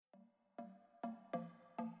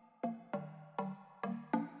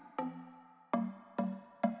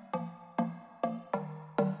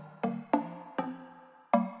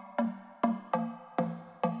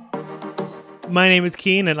My name is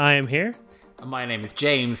Keen and I am here. My name is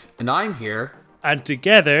James and I'm here. And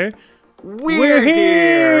together, we're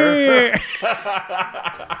here!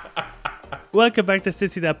 Welcome back to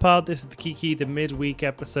Sissy That Pod. This is the Kiki, the midweek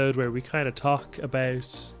episode where we kind of talk about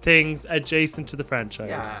things adjacent to the franchise.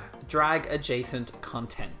 Yeah, drag adjacent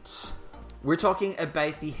content. We're talking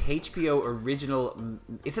about the HBO original,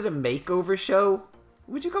 is it a makeover show?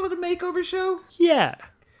 Would you call it a makeover show? Yeah,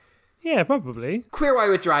 probably. Queer Eye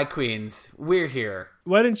with Drag Queens, we're here.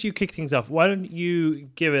 Why don't you kick things off? Why don't you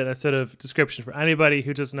give it a sort of description for anybody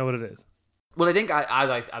who doesn't know what it is? Well, I think,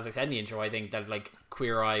 as I said in the intro, I think that like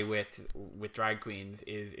Queer Eye with Drag Queens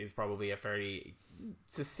is probably a very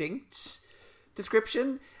succinct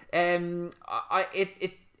description. I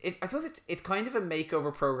suppose it's kind of a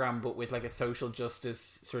makeover program, but with like a social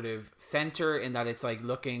justice sort of center, in that it's like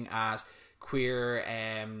looking at queer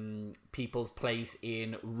people's place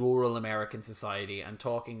in rural American society and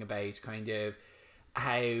talking about kind of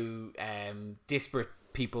how disparate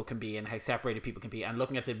people can be and how separated people can be, and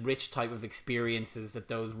looking at the rich type of experiences that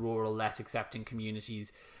those rural, less accepting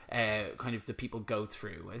communities kind of the people go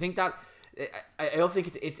through. I think that I also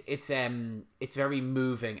think it's very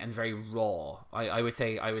moving and very raw. I would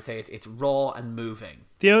say it's raw and moving.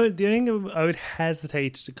 The only thing I would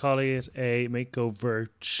hesitate to call it a makeover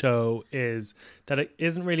show is that it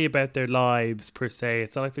isn't really about their lives per se.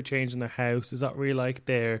 It's not like they're changing their house. It's not really like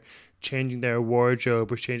they're changing their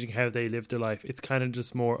wardrobe or changing how they live their life. It's kind of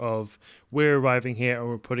just more of, we're arriving here and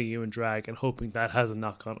we're putting you in drag and hoping that has a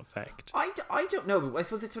knock-on effect. I don't know, but I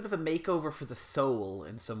suppose it's sort of a makeover for the soul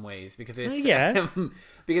in some ways, because it's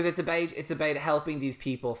because it's about helping these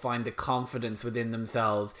people find the confidence within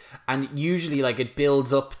themselves, and usually like it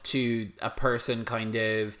builds up to a person kind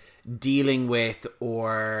of dealing with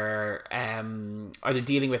or either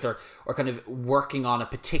dealing with or kind of working on a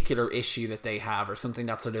particular issue that they have, or something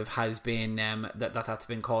that sort of has been that's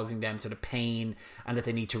been causing them sort of pain and that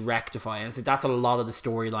they need to rectify. And so that's a lot of the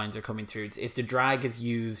storylines are coming through. It's the drag is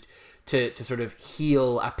used to sort of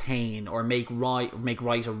heal a pain or make right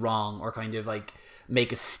a wrong, or kind of like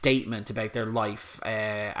make a statement about their life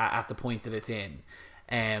at the point that it's in.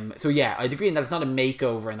 So yeah, I'd agree in that it's not a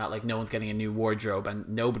makeover and that like no one's getting a new wardrobe and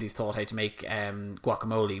nobody's taught how to make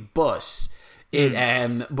guacamole, but it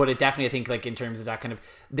definitely, I think, like in terms of that kind of,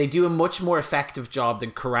 they do a much more effective job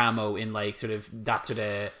than Karamo in like sort of that sort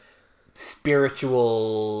of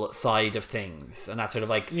spiritual side of things and that sort of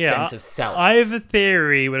like sense of self. I have a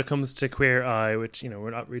theory when it comes to Queer Eye, which, you know,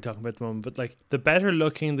 we're not really talking about at the moment, but like the better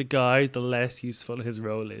looking the guy, the less useful his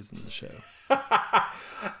role is in the show.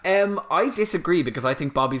 I disagree, because I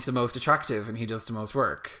think Bobby's the most attractive and he does the most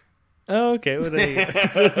work. Oh, okay, well there you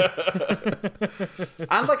go.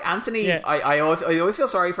 And like Anthony, yeah. I always feel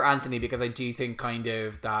sorry for Anthony, because I do think kind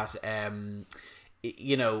of that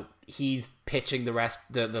you know, he's pitching the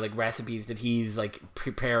like recipes that he's like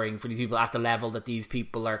preparing for these people at the level that these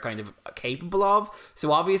people are kind of capable of.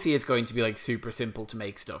 So obviously it's going to be like super simple to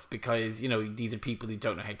make stuff, because, you know, these are people who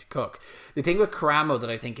don't know how to cook. The thing with Karamo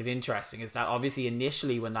that I think is interesting is that obviously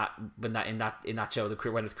initially when that in that show,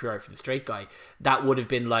 when it was Queer Eye for the Straight Guy, that would have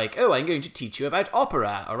been like, oh, I'm going to teach you about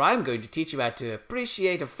opera, or I'm going to teach you how to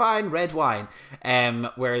appreciate a fine red wine.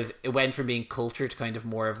 Whereas it went from being culture to kind of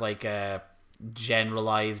more of like a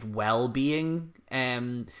generalized well-being, which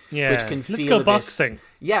can feel, let's go boxing.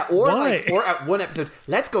 Or at one episode,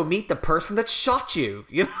 let's go meet the person that shot you,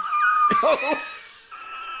 you know.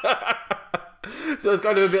 So it's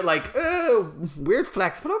kind of a bit like, oh, weird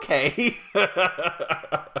flex, but okay.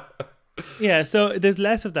 Yeah, so there's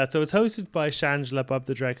less of that. So it's hosted by Shangela, Bob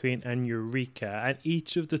the Drag Queen, and Eureka, and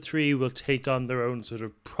each of the three will take on their own sort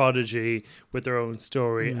of prodigy with their own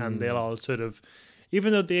story, and they'll all sort of,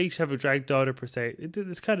 even though they each have a drag daughter per se,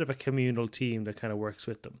 it's kind of a communal team that kind of works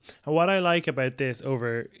with them. And what I like about this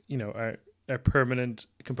over, you know, our permanent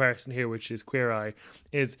comparison here, which is Queer Eye,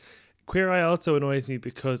 is Queer Eye also annoys me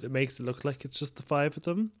because it makes it look like it's just the five of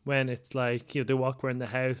them, when it's like, you know, they walk around the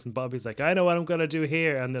house and Bobby's like, I know what I'm going to do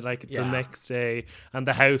here. And they're like, the next day, and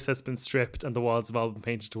the house has been stripped and the walls have all been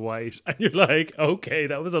painted to white. And you're like, okay,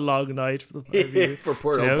 that was a long night for the five of you. For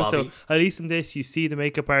poor old Bobby. So at least in this, you see the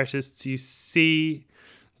makeup artists, you see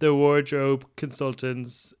the wardrobe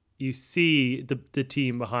consultants, you see the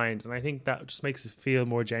team behind, and I think that just makes it feel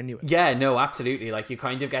more genuine. Yeah, no, absolutely. Like you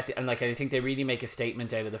kind of get and like I think they really make a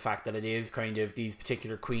statement out of the fact that it is kind of these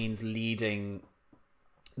particular queens leading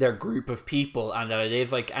their group of people, and that it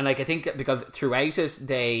is like, and like I think because throughout it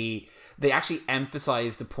they actually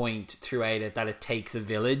emphasize the point throughout it that it takes a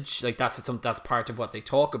village. Like that's part of what they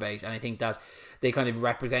talk about, and I think that they kind of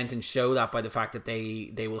represent and show that by the fact that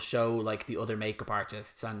they will show like the other makeup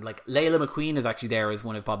artists, and like Layla McQueen is actually there as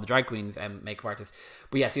one of Bob the Drag Queen's makeup artists.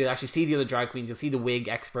 But yeah, so you'll actually see the other drag queens, you'll see the wig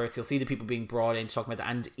experts, you'll see the people being brought in to talk about that,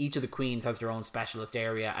 and each of the queens has their own specialist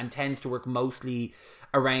area and tends to work mostly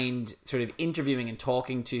around sort of interviewing and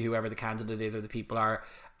talking to whoever the candidate is or the people are,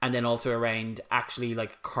 and then also around actually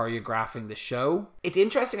like choreographing the show. It's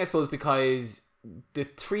interesting, I suppose, because the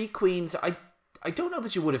three queens, I don't know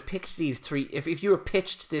that you would have picked these three if you were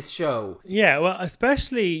pitched this show. Yeah, well,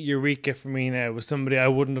 especially Eureka for me now was somebody I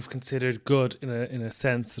wouldn't have considered good in a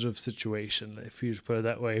sensitive situation, if you put it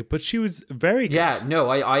that way. But she was very good. Yeah, no,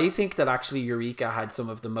 I think that actually Eureka had some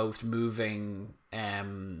of the most moving.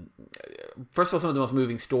 First of all, some of the most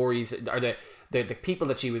moving stories are the people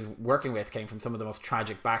that she was working with came from some of the most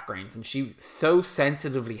tragic backgrounds, and she so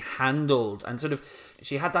sensitively handled, and sort of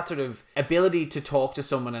she had that sort of ability to talk to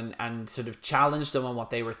someone and sort of challenge them on what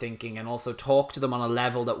they were thinking, and also talk to them on a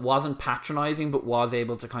level that wasn't patronizing but was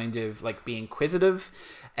able to kind of like be inquisitive,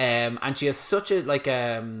 and she has such a like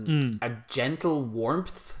a gentle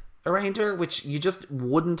warmth around her, which you just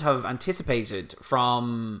wouldn't have anticipated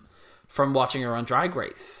from watching her on Drag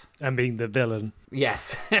Race. And being the villain.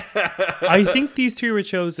 Yes. I think these three were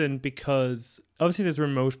chosen because obviously there's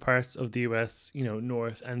remote parts of the US,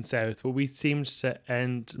 north and south, but we seemed to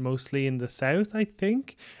end mostly in the south, I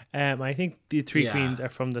think. I think the three queens are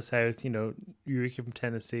from the south, Eureka from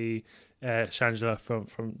Tennessee, Shangela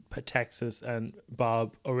from Texas, and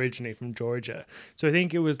Bob originally from Georgia. So I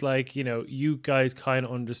think it was like, you guys kind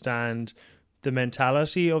of understand the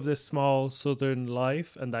mentality of this small southern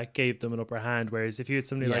life, and that gave them an upper hand. Whereas if you had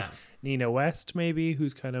somebody like Nina West, maybe,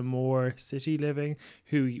 who's kind of more city living,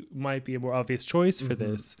 who might be a more obvious choice for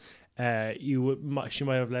this, she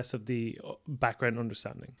might have less of the background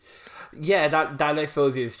understanding. Yeah, that I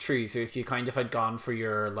suppose is true. So if you kind of had gone for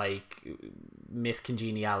your like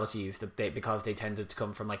miscongenialities because they tended to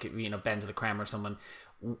come from like Ben de la Creme or someone,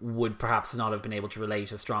 would perhaps not have been able to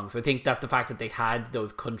relate as strong. So I think that the fact that they had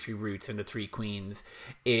those country roots in the three queens,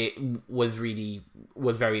 it was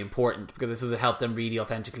very important, because this was to help them really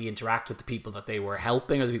authentically interact with the people that they were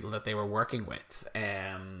helping or the people that they were working with.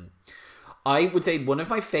 I would say one of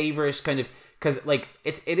my favorite kind of, because like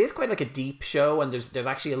it is quite like a deep show, and there's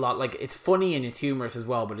actually a lot, like it's funny and it's humorous as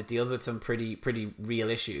well, but it deals with some pretty real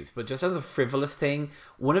issues. But just as a frivolous thing,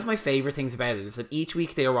 one of my favorite things about it is that each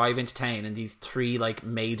week they arrive into town in these three like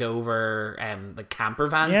made over like camper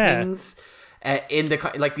van things. In the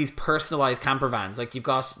like these personalized camper vans, like you've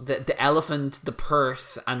got the elephant, the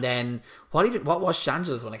purse, and then what was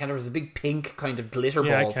Shangela's one? I can't remember. It was a big pink kind of glitter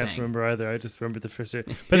ball. I can't remember either. I just remember the first two.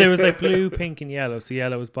 But it was like blue, pink, and yellow. So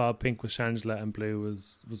yellow was Bob, pink was Shangela, and blue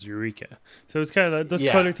was Eureka. So it was kind of like those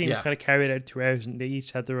color themes kind of carried out throughout, and they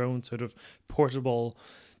each had their own sort of portable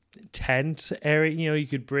tent area. You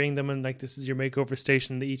could bring them, and like this is your makeover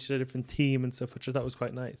station. They each had a different theme and stuff, which I thought was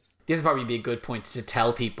quite nice. This would probably be a good point to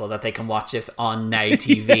tell people that they can watch this on Now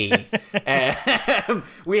TV.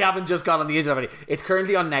 We haven't just gone on the internet already. It's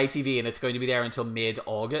currently on Now TV, and it's going to be there until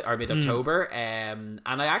mid-August or mid-October. And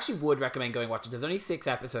I actually would recommend going watch it. There's only 6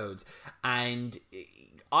 episodes, and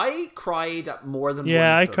I cried at more than one.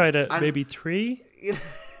 Yeah, I cried at maybe 3.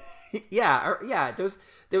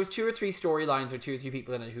 There was 2 or 3 storylines or 2 or 3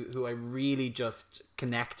 people in it who I really just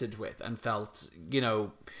connected with and felt,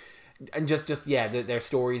 and their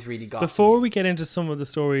stories really got. Before we get into some of the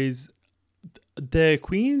stories, the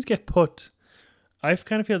queens get put. I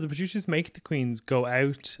kind of feel the producers make the queens go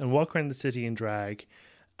out and walk around the city in drag,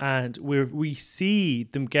 and we see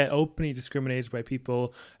them get openly discriminated by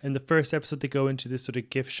people. In the first episode, they go into this sort of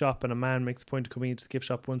gift shop, and a man makes a point of coming into the gift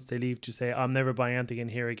shop once they leave to say, I'm never buying anything in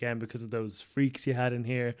here again because of those freaks you had in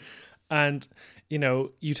here. And,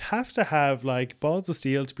 you'd have to have like balls of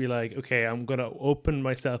steel to be like, okay, I'm going to open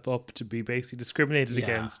myself up to be basically discriminated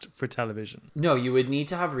against for television. No, you would need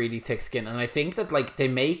to have really thick skin. And I think that like they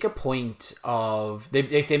make a point of,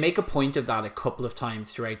 they make a point of that a couple of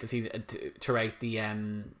times throughout the season,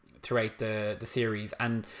 throughout the series.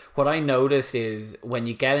 And what I noticed is when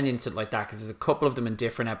you get an instant like that, because there's a couple of them in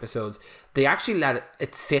different episodes, they actually let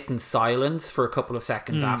it sit in silence for a couple of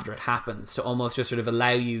seconds after it happens, to almost just sort of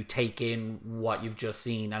allow you take in what you've just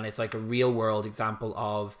seen. And it's like a real world example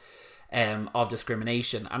of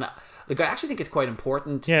discrimination. And I actually think it's quite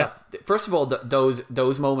important that, first of all,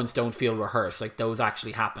 those moments don't feel rehearsed. Like those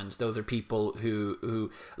actually happened. Those are people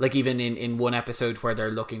who like even in one episode where they're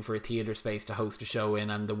looking for a theater space to host a show in,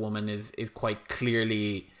 and the woman is quite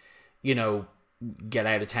clearly, get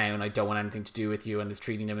out of town, I don't want anything to do with you, and is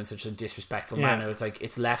treating them in such a disrespectful manner. It's like,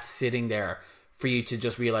 it's left sitting there for you to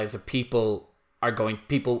just realize that people are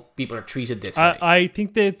treated this way. I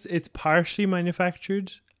think that it's partially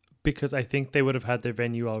manufactured, because I think they would have had their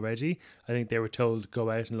venue already. I think they were told,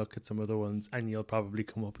 go out and look at some other ones and you'll probably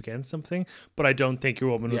come up against something. But I don't think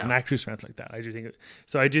your woman was an actress or anything like that.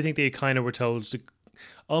 I do think they kind of were told to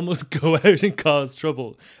almost go out and cause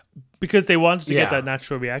trouble, because they wanted to get that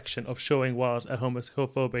natural reaction of showing what a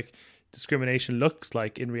homophobic discrimination looks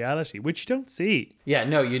like in reality, which you don't see. Yeah,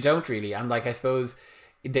 no, you don't really. And like, I suppose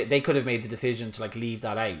they could have made the decision to like leave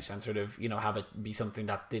that out and sort of, you know, have it be something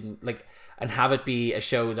that didn't like, and have it be a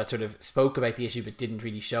show that sort of spoke about the issue but didn't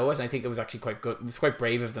really show it. And I think it was actually quite good. It was quite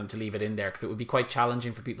brave of them to leave it in there, because it would be quite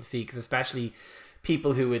challenging for people to see, because especially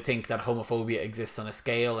people who would think that homophobia exists on a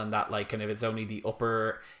scale, and that like kind of it's only the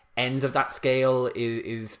upper ends of that scale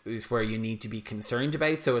is where you need to be concerned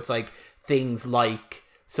about. So it's like things like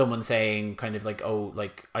someone saying kind of like, oh,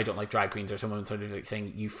 like, I don't like drag queens, or someone sort of like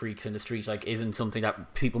saying you freaks in the street, like, isn't something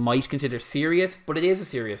that people might consider serious, but it is a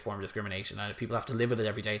serious form of discrimination, and if people have to live with it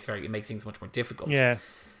every day, it makes things much more difficult. Yeah,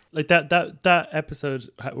 like that episode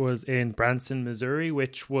was in Branson, Missouri,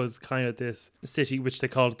 which was kind of this city which they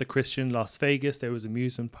called the Christian Las Vegas. There was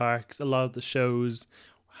amusement parks. A lot of the shows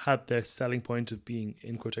had their selling point of being,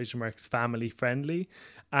 in quotation marks, family friendly.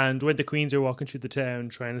 And when the queens are walking through the town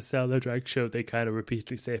trying to sell their drag show, they kind of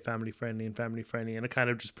repeatedly say family friendly. And it kind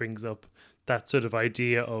of just brings up that sort of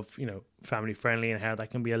idea of, you know, family friendly and how that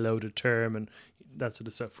can be a loaded term and that sort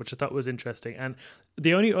of stuff, which I thought was interesting. And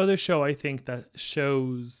the only other show I think that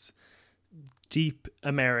shows deep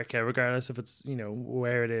America, regardless if it's, you know,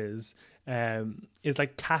 where it is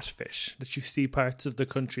like Catfish, that you see parts of the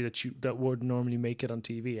country that would normally make it on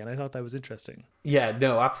TV, and I thought that was interesting. Yeah,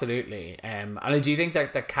 no, absolutely. And I do think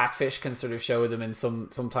that the Catfish can sort of show them in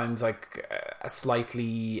sometimes like a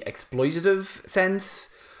slightly exploitative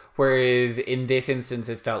sense, whereas in this instance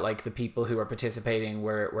it felt like the people who were participating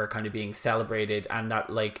were kind of being celebrated, and that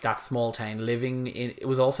like that small town living in it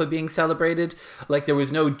was also being celebrated. Like there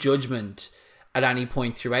was no judgment at any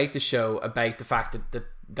point throughout the show about the fact that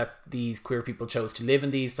these queer people chose to live in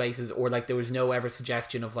these places, or like there was no ever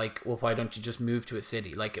suggestion of like, well, why don't you just move to a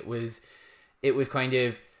city? Like it was kind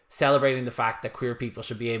of celebrating the fact that queer people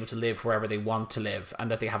should be able to live wherever they want to live, and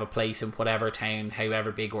that they have a place in whatever town,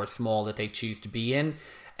 however big or small, that they choose to be in.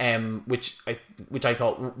 Which I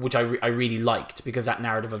really liked, because that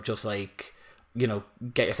narrative of just like, you know,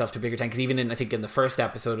 get yourself to a bigger town. Because even I think in the first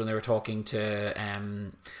episode when they were talking to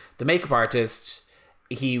the makeup artist,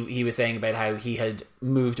 he was saying about how he had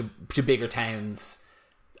moved to bigger towns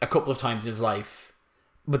a couple of times in his life,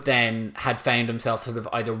 but then had found himself sort of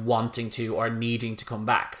either wanting to or needing to come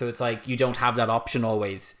back. So it's like you don't have that option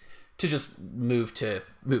always to just move to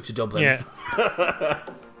Dublin. Yeah.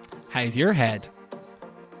 How's your head?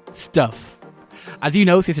 Stuff. As you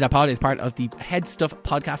know, Sister That Pod is part of the Head Stuff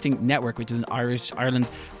Podcasting Network, which is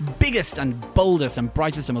Ireland's biggest and boldest and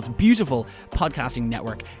brightest and most beautiful podcasting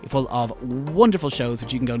network, full of wonderful shows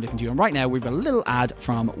which you can go and listen to. And right now we've got a little ad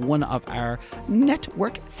from one of our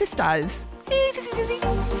network sisters.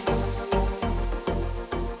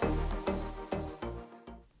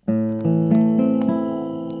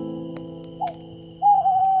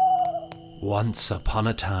 Once upon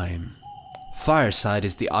a time. Fireside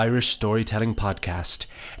is the Irish storytelling podcast.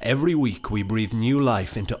 Every week we breathe new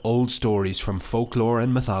life into old stories from folklore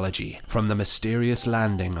and mythology, from the mysterious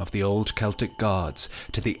landing of the old Celtic gods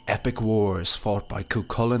to the epic wars fought by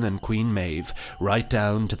Cuchulainn and Queen Maeve, right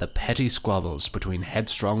down to the petty squabbles between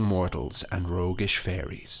headstrong mortals and roguish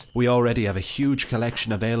fairies. We already have a huge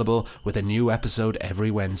collection available with a new episode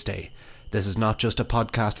every Wednesday. This is not just a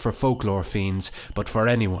podcast for folklore fiends, but for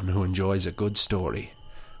anyone who enjoys a good story.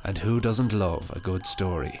 And who doesn't love a good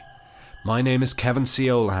story? My name is Kevin C.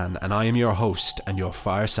 Olahan, and I am your host and your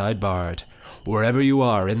fireside bard. Wherever you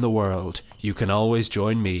are in the world, you can always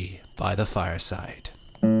join me by the fireside.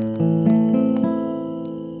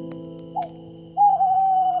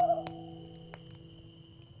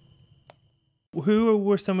 Who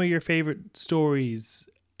were some of your favourite stories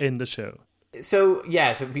in the show? So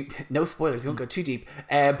no spoilers, we won't go too deep,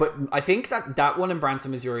 but I think that one in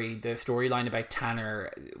Branson, Missouri, the storyline about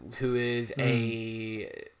Tanner, who is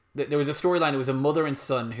there was a storyline. It was a mother and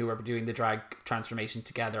son who were doing the drag transformation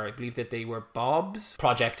together. I believe that they were Bob's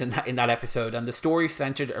project in that episode, and the story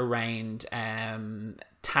centered around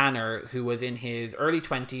Tanner, who was in his early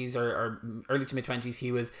 20s or early to mid 20s.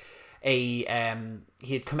 He was he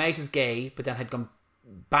had come out as gay, but then had gone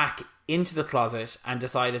back into the closet and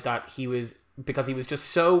decided that because he was just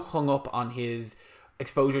so hung up on his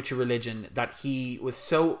exposure to religion that he was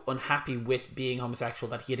so unhappy with being homosexual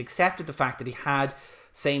that he had accepted the fact that he had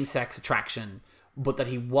same-sex attraction, but that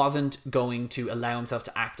he wasn't going to allow himself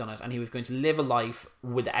to act on it, and he was going to live a life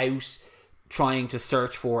without trying to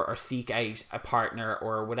search for or seek out a partner,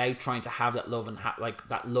 or without trying to have that love and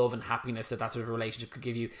that love and happiness that sort of relationship could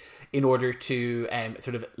give you, in order to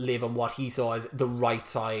sort of live on what he saw as the right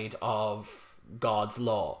side of God's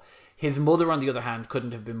law. His mother, on the other hand,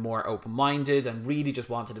 couldn't have been more open-minded and really just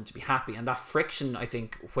wanted him to be happy. And that friction, I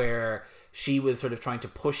think, where she was sort of trying to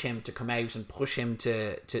push him to come out and push him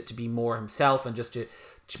to be more himself, and just to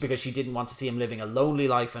because she didn't want to see him living a lonely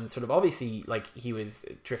life, and sort of obviously, like, he was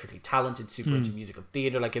terrifically talented, super into musical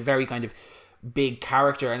theatre, like a very kind of big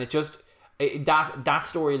character, and that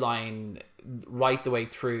storyline right the way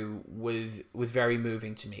through was very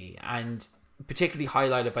moving to me, and particularly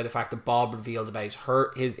highlighted by the fact that Bob revealed about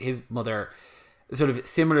his mother sort of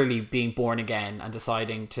similarly being born again and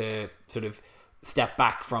deciding to sort of step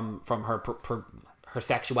back from her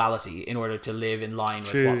sexuality in order to live in line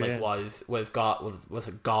with what was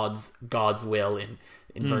God's will in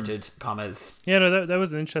inverted commas. Yeah, no, that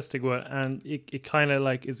was an interesting one, and it kind of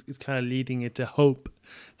like is kind of leading it to hope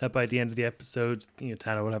that by the end of the episode,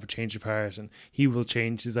 Tanner will have a change of heart and he will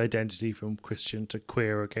change his identity from Christian to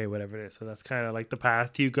queer or gay, whatever it is. So that's kind of like the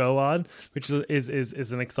path you go on, which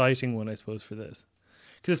is an exciting one, I suppose, for this.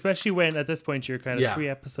 Because especially when at this point you're kind of 3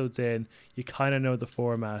 episodes in, you kind of know the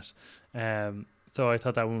format. So I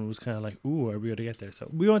thought that one was kind of like, ooh, are we going to get there? So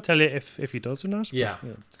we won't tell you if he does or not. Yeah.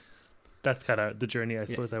 But, that's kind of the journey I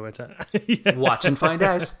suppose I went on. Watch and find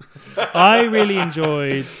out. I really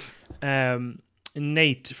enjoyed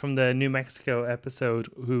Nate from the New Mexico episode,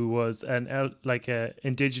 who was a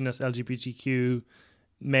indigenous LGBTQ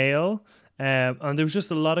male. And there was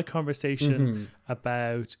just a lot of conversation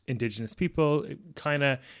about indigenous people.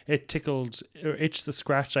 It tickled or itched the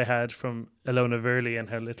scratch I had from Ilona Verley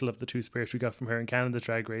and how little of the two-spirit we got from her in Canada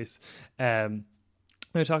Drag Race.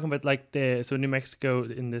 We're talking about so New Mexico,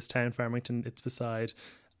 in this town, Farmington, it's beside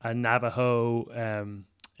a Navajo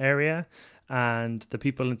area, and the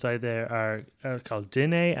people inside there are called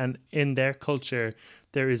Dine, and in their culture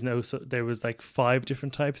there was like 5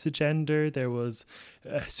 different types of gender. There was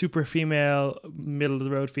super female, middle of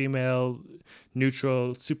the road female,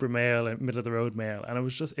 neutral, super male, and middle of the road male. And it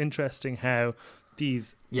was just interesting how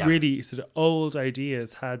these really sort of old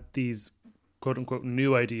ideas had these quote unquote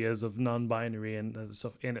new ideas of non-binary and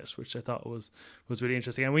stuff in it, which I thought was really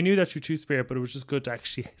interesting. And we knew that through Two-Spirit, but it was just good to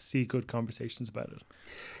actually see good conversations about it.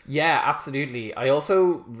 Yeah, absolutely. I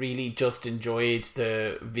also really just enjoyed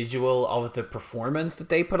the visual of the performance that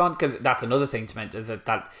they put on, because that's another thing to mention, is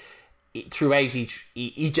that throughout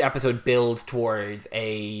each episode builds towards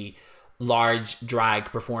a large drag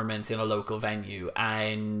performance in a local venue,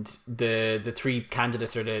 and the 3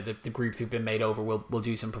 candidates, or the groups who've been made over, will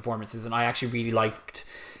do some performances. And I actually really liked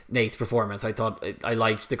Nate's performance. I thought I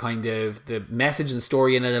liked the kind of the message and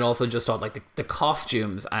story in it, and also just thought like the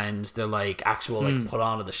costumes and the actual put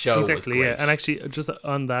on of the show was great. Yeah. And actually, just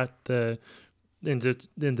on that, in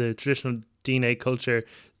the traditional DNA culture,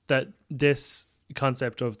 that this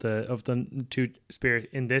concept of the two-spirit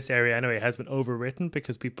in this area anyway has been overwritten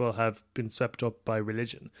because people have been swept up by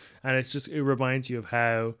religion, and it reminds you of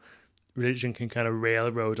how religion can kind of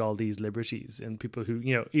railroad all these liberties, and people who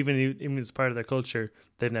even as part of their culture,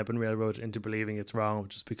 they've now been railroaded into believing it's wrong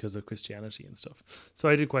just because of Christianity and stuff. So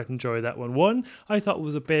I did quite enjoy that one I thought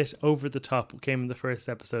was a bit over the top came in the first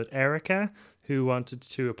episode. Erica, who wanted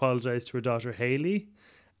to apologize to her daughter Hayley.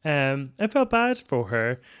 I felt bad for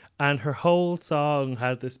her, and her whole song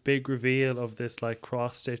had this big reveal of this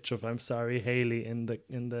cross stitch of "I'm sorry, Hayley" in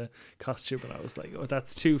the costume, and I was like, "Oh,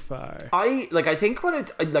 that's too far." I think when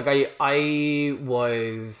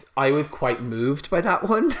I was quite moved by that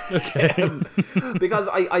one, because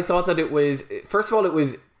I thought that it was, first of all,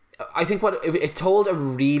 I think it told a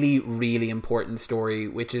really, really important story,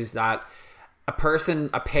 which is that a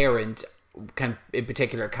parent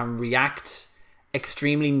can react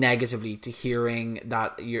extremely negatively to hearing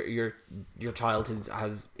that your child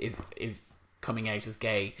is coming out as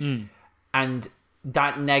gay, and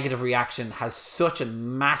that negative reaction has such a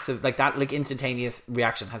massive instantaneous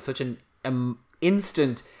reaction has such an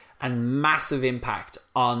instant and massive impact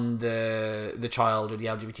on the child or the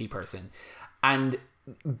LGBT person, and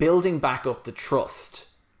building back up the trust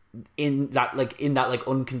in that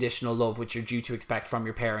unconditional love which you're due to expect from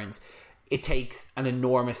your parents. It takes an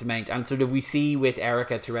enormous amount, and sort of we see with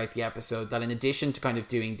Erica throughout the episode that in addition to kind of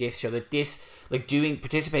doing this show, that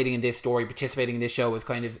participating in this story, participating in this show was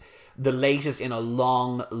kind of the latest in a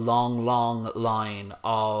long line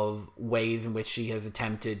of ways in which she has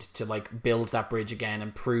attempted to like build that bridge again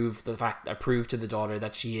and prove to the daughter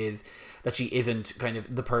that she isn't kind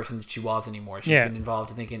of the person that she was anymore. She's been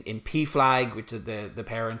involved, I think, in PFLAG, which is the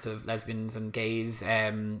parents of lesbians and gays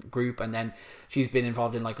group, and then she's been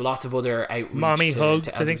involved in like lots of other outreach. Mommy Hugs,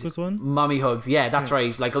 I think was one. Mommy Hugs, yeah, that's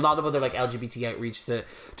right. Like a lot of other like LGBT outreach to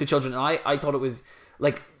children. And I thought it was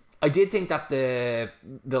like, I did think that the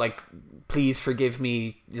like please forgive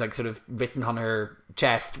me like sort of written on her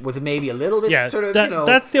chest was maybe a little bit sort of,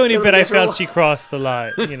 that's the only bit I felt she crossed the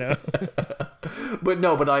line,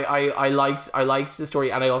 But I liked the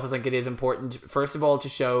story, and I also think it is important, first of all, to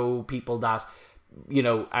show people that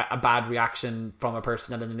a bad reaction from a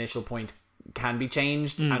person at an initial point can be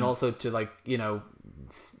changed, and also to like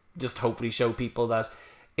just hopefully show people that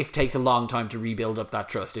it takes a long time to rebuild up that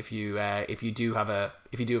trust if you do have a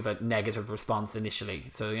negative response initially.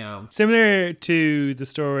 So similar to the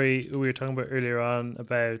story we were talking about earlier on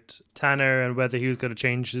about Tanner and whether he was going to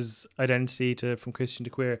change his identity from Christian to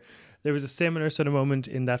queer. There was a similar sort of moment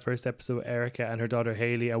in that first episode with Erica and her daughter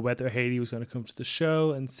Hayley, and whether Hayley was going to come to the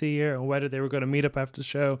show and see her, and whether they were going to meet up after the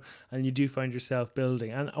show. And you do find yourself building.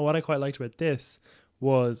 And what I quite liked about this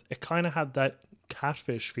was it kind of had that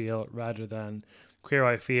Catfish feel rather than Queer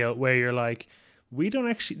Eye feel, where you're like, we don't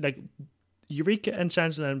actually, like, Eureka and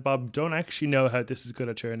Shangela and Bob don't actually know how this is going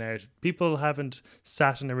to turn out. People haven't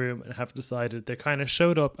sat in a room and have decided. They kind of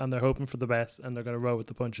showed up and they're hoping for the best, and they're going to roll with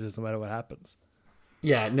the punches no matter what happens.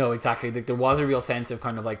 Yeah, no, exactly. There was a real sense of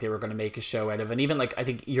kind of like they were going to make a show out of, and even like I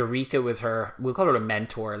think Eureka was her. We'll call her a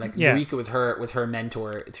mentor. Like Eureka was her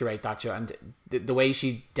mentor throughout that show, and the way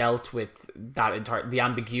she dealt with that the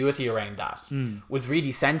ambiguity around that was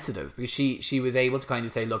really sensitive, because she was able to kind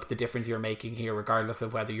of say, look, the difference you're making here, regardless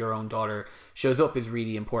of whether your own daughter shows up, is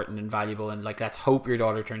really important and valuable, and like let's hope your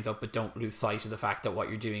daughter turns up, but don't lose sight of the fact that what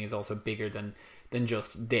you're doing is also bigger than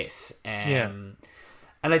just this.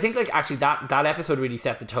 And I think like actually that episode really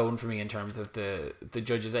set the tone for me in terms of the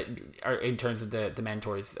judges, or in terms of the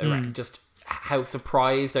mentors, around just how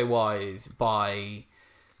surprised I was by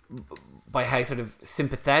how sort of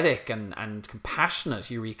sympathetic and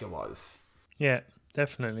compassionate Eureka was. Yeah,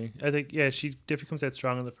 definitely. I think she definitely comes out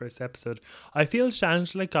strong in the first episode. I feel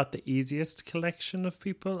Shangela got the easiest collection of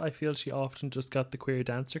people. I feel she often just got the queer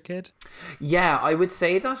dancer kid. Yeah, I would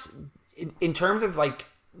say that in terms of like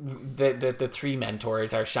the three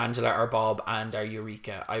mentors, our Shangela, our Bob, and our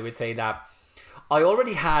Eureka, I would say that I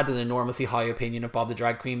already had an enormously high opinion of Bob the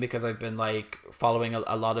Drag Queen, because I've been like following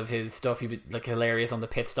a lot of his stuff. He'd be like hilarious on the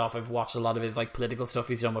pit stuff. I've watched a lot of his like political stuff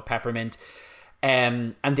he's done with Peppermint,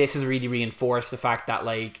 and this has really reinforced the fact that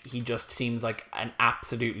like he just seems like an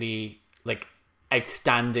absolutely like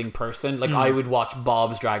outstanding person. Like I would watch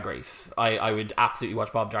Bob's Drag Race. I would absolutely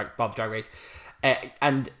watch Bob's Drag Race,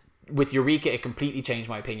 and with Eureka, it completely changed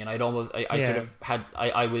my opinion. I was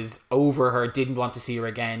over her, didn't want to see her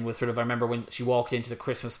again. I remember when she walked into the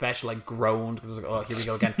Christmas special, I groaned because I was like, oh, here we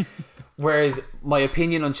go again. Whereas my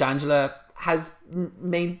opinion on Shangela has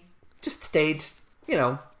just stayed,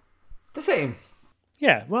 the same.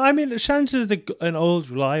 Yeah, well, I mean, Shangela is an old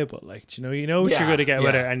reliable, like, you know what you're going to get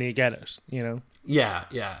with her, and you get it, Yeah.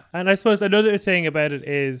 And I suppose another thing about it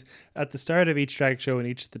is at the start of each drag show in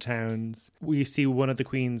each of the towns, we see one of the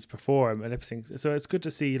queens perform and lip sync. So it's good to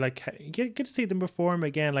see, like, you get to see them perform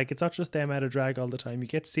again. Like, it's not just them out of drag all the time. You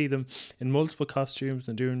get to see them in multiple costumes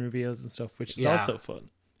and doing reveals and stuff, which is also fun.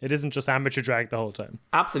 It isn't just amateur drag the whole time.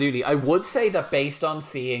 Absolutely. I would say that based on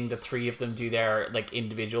seeing the three of them do their like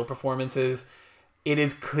individual performances, it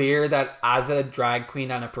is clear that as a drag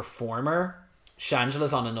queen and a performer,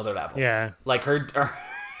 Shangela's on another level. Yeah. Like her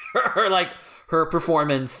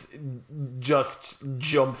performance just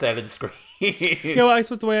jumps out of the screen. I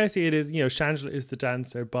suppose the way I see it is, Shangela is the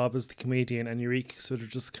dancer, Bob is the comedian, and Eureka sort of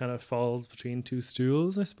just kind of falls between two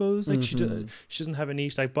stools, I suppose. Like she doesn't have a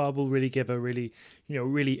niche. Like Bob will really give a really,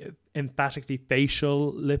 really emphatically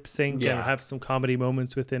facial lip sync and have some comedy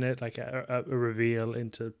moments within it, like a reveal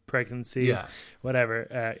into pregnancy, whatever.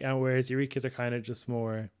 And whereas Eureka's are kind of just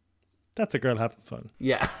more, that's a girl having fun.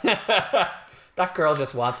 Yeah. That girl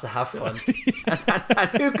just wants to have fun. and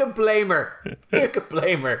who can blame her?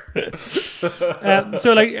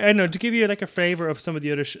 So, like, I don't know, to give you like a flavor of some of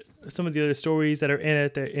the other stories that are in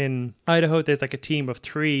it. In Idaho, there's like a team of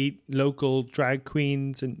 3 local drag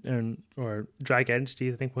queens or drag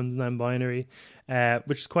entities. I think one's non-binary,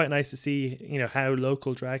 which is quite nice to see. How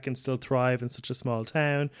local drag can still thrive in such a small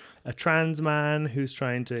town. A trans man who's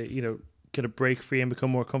trying to get a break free and become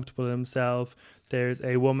more comfortable in himself. There's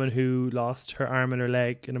a woman who lost her arm and her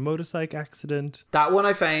leg in a motorcycle accident. That one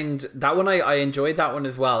I enjoyed that one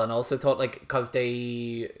as well, and also thought like because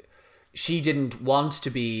she didn't want to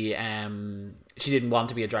be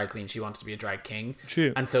a drag queen, she wanted to be a drag king.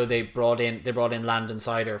 True. And so they brought in Landon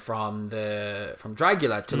Sider from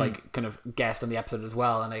Dragula to like kind of guest on the episode as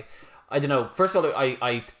well. And I don't know, first of all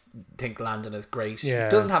I think Landon is great. Yeah.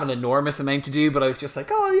 Doesn't have an enormous amount to do, but I was just like,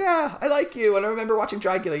 oh yeah, I like you, and I remember watching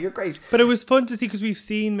Dragula, you're great. But it was fun to see because we've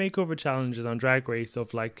seen makeover challenges on Drag Race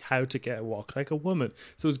of like how to get a walk like a woman.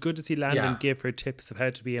 So it was good to see Landon give her tips of how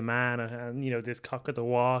to be a man and you know, this cock of the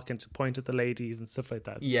walk and to point at the ladies and stuff like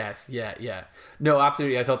that. Yes, yeah. No,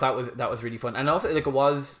 absolutely. I thought that was really fun. And also like it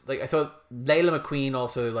was like I saw Layla McQueen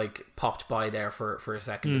also like popped by there for a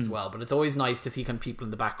second as well. But it's always nice to see kind of people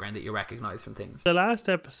in the background that you recognise from things. The last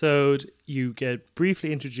episode you get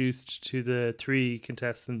briefly introduced to the 3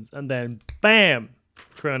 contestants and then bam,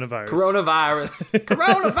 coronavirus.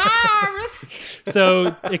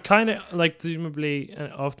 So it kind of like, presumably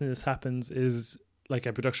often this happens is like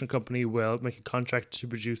a production company will make a contract to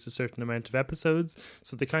produce a certain amount of episodes,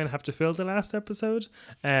 so they kind of have to fill the last episode.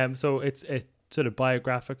 So it's a sort of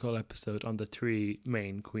biographical episode on the 3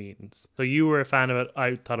 main queens. So you were a fan of it.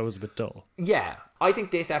 I thought it was a bit dull. Yeah, I think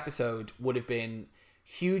this episode would have been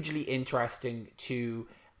hugely interesting to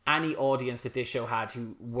any audience that this show had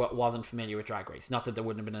who wasn't familiar with Drag Race. Not that there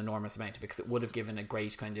wouldn't have been an enormous amount of it, because it would have given a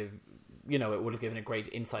great kind of, you know, it would have given a great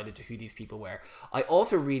insight into who these people were. I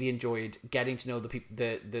also really enjoyed getting to know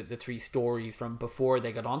the 3 stories from before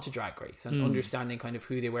they got onto Drag Race and understanding kind of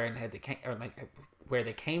who they were and how they came, or like where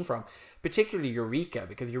they came from. Particularly Eureka,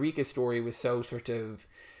 because Eureka's story was so sort of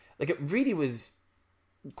like, it really was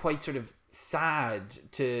quite sort of sad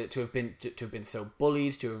to have been so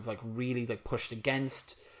bullied, to have like really like pushed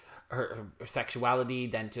against her sexuality,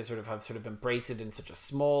 then to sort of have sort of embraced it in a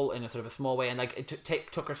small way, and like it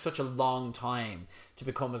took her such a long time to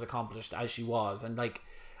become as accomplished as she was. And like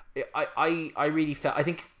I really felt, I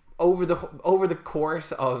think over the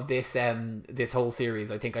course of this whole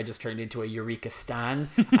series, I think I just turned into a Eureka stan,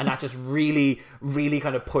 and that just really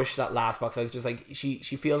kind of pushed that last box. I was just like, she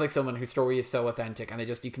feels like someone whose story is so authentic, and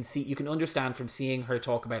you can understand from seeing her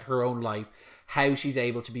talk about her own life how she's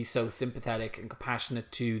able to be so sympathetic and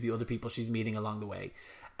compassionate to the other people she's meeting along the way.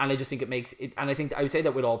 And I just think it makes it, and I think I would say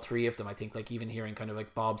that with all 3 of them. I think like even hearing kind of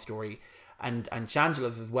like Bob's story and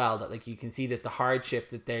Shangela's as well, that like you can see that the hardship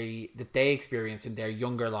that they experienced in their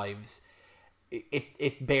younger lives,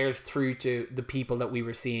 it bears through to the people that we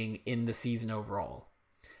were seeing in the season overall.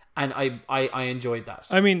 And I enjoyed that.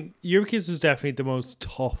 I mean, Eureka's was definitely the most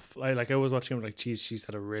tough. I was watching him like, geez, she's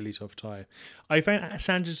had a really tough time. I find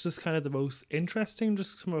Shangela's just kind of the most interesting,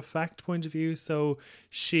 just from a fact point of view. So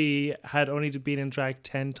she had only been in drag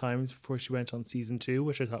 10 times before she went on season 2,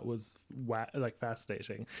 which I thought was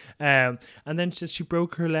fascinating. And then she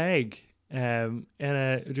broke her leg doing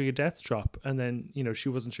a death drop, and then, you know, she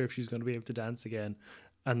wasn't sure if she was going to be able to dance again.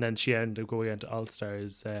 And then she ended up going into All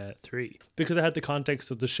Stars 3. Because I had the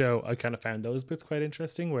context of the show, I kind of found those bits quite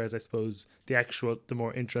interesting, whereas I suppose the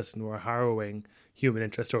more interesting, more harrowing human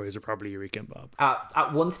interest stories are probably Eureka and Bob.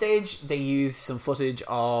 At one stage, they used some footage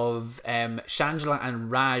of Shangela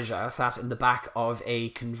and Raja sat in the back of a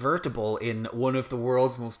convertible in one of the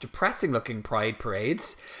world's most depressing-looking pride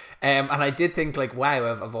parades. And I did think, like, wow,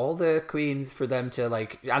 of all the queens for them to,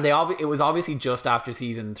 like... And it was obviously just after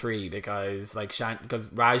season 3, because, like,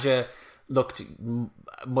 because Raja looked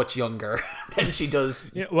much younger than she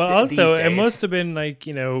does. Yeah, well, also, it must have been, like,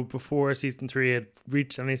 you know, before season 3 had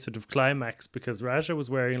reached any sort of climax, because Raja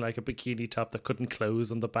was wearing, like, a bikini top that couldn't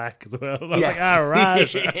close on the back as well. I was like,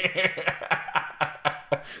 Raja.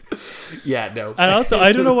 Yeah, no. And also,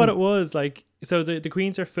 I don't know what it was, like... So the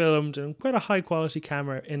queens are filmed in quite a high quality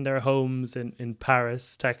camera in their homes in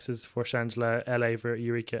Paris, Texas for Shangela, LA for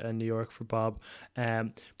Eureka, and New York for Bob.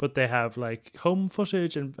 But they have like home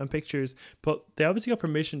footage and pictures, but they obviously got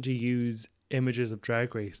permission to use images of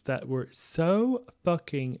Drag Race that were so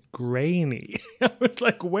fucking grainy. I was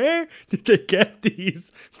like, where did they get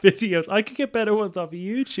these videos? I could get better ones off of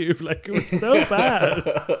YouTube. Like, it was so bad.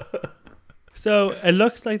 So it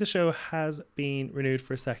looks like the show has been renewed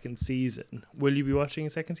for a second season. Will you be watching a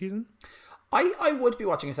second season? I would be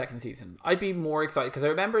watching a second season. I'd be more excited because I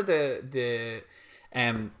remember I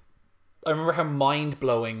remember how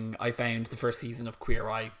mind-blowing I found the first season of Queer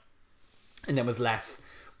Eye, and then was less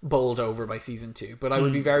bowled over by season 2. But I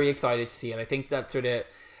would be very excited to see it. I think that sort of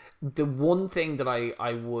the one thing that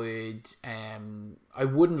I wouldn't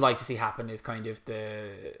like to see happen is kind of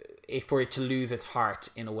for it to lose its heart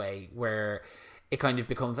in a way where it kind of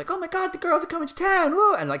becomes like, oh my god, the girls are coming to town,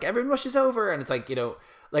 whoa, and like everyone rushes over, and it's like, you know,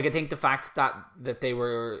 like I think the fact that they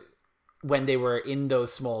were, when they were in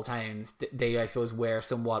those small towns, they I suppose were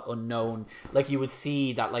somewhat unknown. Like you would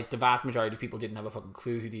see that like the vast majority of people didn't have a fucking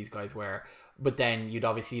clue who these guys were, but then you'd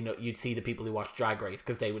obviously, you know, you'd see the people who watched Drag Race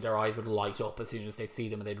because their eyes would light up as soon as they'd see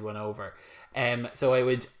them and they'd run over. So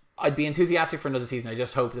I'd be enthusiastic for another season. I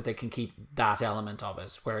just hope that they can keep that element of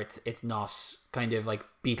it, where it's not kind of like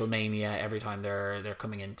Beatlemania every time they're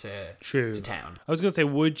coming into to town. I was going to say,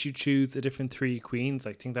 would you choose a different 3 queens?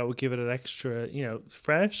 I think that would give it an extra, you know,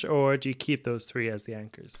 fresh, or do you keep those 3 as the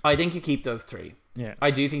anchors? I think you keep those 3. Yeah,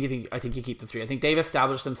 I do think I think you keep the 3. I think they've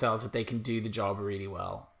established themselves that they can do the job really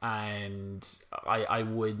well, and I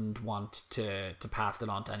wouldn't want to pass that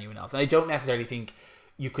on to anyone else. And I don't necessarily think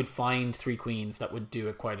you could find 3 queens that would do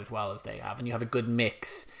it quite as well as they have, and you have a good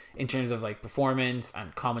mix in terms of like performance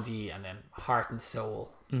and comedy and then heart and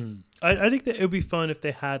soul. I think that it would be fun if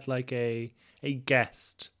they had like a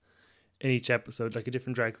guest in each episode, like a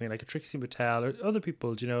different drag queen, like a Trixie Mattel or other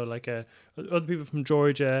people, you know, like other people from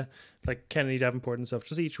Georgia, like Kennedy Davenport and stuff,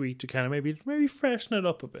 just each week to kind of maybe freshen it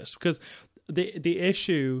up a bit, because the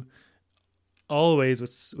issue always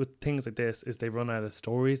with things like this is they run out of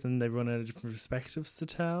stories and they run out of different perspectives to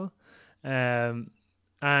tell.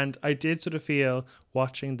 And I did sort of feel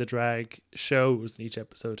watching the drag shows in each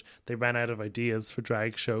episode, they ran out of ideas for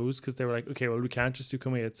drag shows, because they were like, okay, well, we can't just do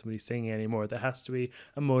coming out somebody singing anymore. There has to be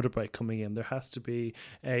a motorbike coming in. There has to be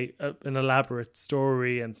an elaborate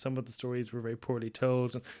story, and some of the stories were very poorly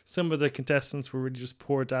told, and some of the contestants were really just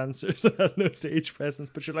poor dancers and had no stage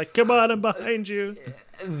presence, but you're like, come on, I'm behind you.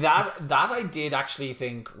 That I did actually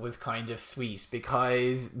think was kind of sweet,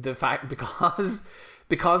 because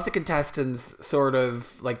because the contestants sort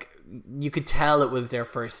of like, you could tell it was their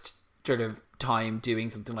first sort of time doing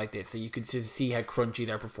something like this, so you could just see how crunchy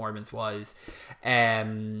their performance was,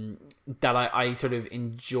 that I sort of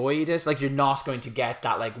enjoyed it. Like, you're not going to get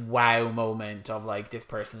that like wow moment of like this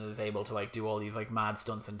person is able to like do all these like mad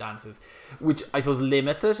stunts and dances, which I suppose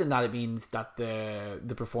limits it, in that it means that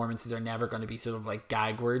the performances are never going to be sort of like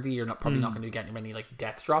gag worthy. You're probably not going to be getting many like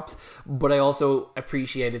death drops, but I also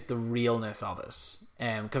appreciated the realness of it,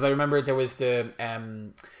 because I remember there was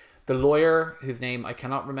the lawyer, whose name I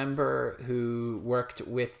cannot remember, who worked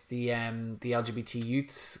with the LGBT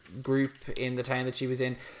youths group in the town that she was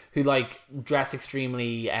in, who like dressed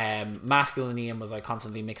extremely masculinely and was like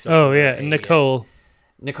constantly mixed up. Oh yeah, Nicole.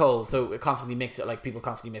 So it constantly mixed it, like people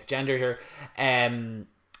constantly misgendered her.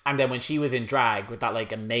 And then when she was in drag with that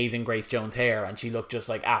like amazing Grace Jones hair, and she looked just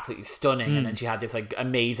like absolutely stunning, and then she had this like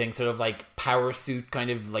amazing sort of like power suit kind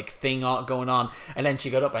of like thing going on, and then she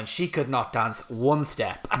got up and she could not dance one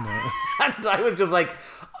step. And I was just like,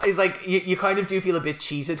 it's like you kind of do feel a bit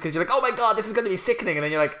cheated, because you're like, oh my god, this is going to be sickening, and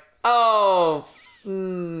then you're like, oh,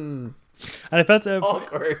 And I felt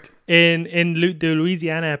awkward. In the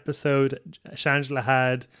Louisiana episode, Shangela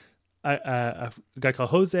had a guy called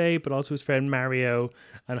Jose, but also his friend Mario,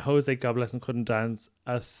 and Jose, God bless him, couldn't dance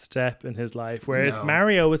a step in his life, whereas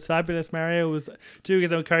Mario was fabulous. Mario was doing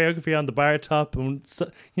his own choreography on the bar top, and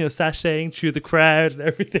you know, sashaying through the crowd and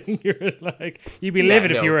everything. You're like, you'd be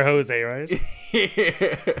livid if you were Jose, right?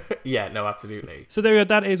 Yeah, no, absolutely. So there we go.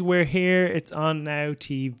 That is We're Here. It's on Now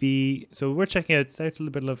TV, so we're checking it. It starts in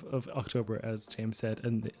the middle of October, as James said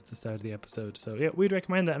at the start of the episode. So yeah, we'd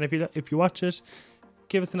recommend that. And if you watch it,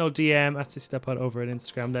 give us an old DM at SissyThatPod over on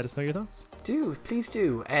Instagram. Let us know your thoughts. Please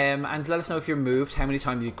do. And let us know if you're moved, how many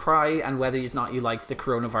times you cry, and whether or not you liked the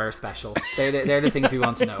coronavirus special. They're the things we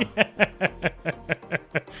want to know.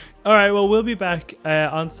 All right, well, we'll be back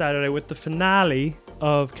on Saturday with the finale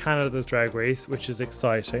of Canada's Drag Race, which is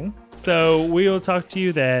exciting. So we will talk to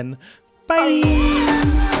you then. Bye.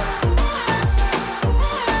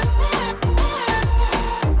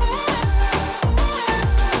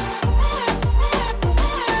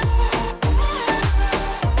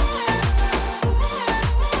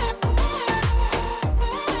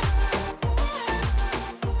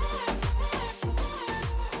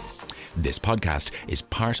 This podcast is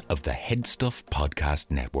part of the Head Stuff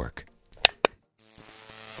Podcast Network.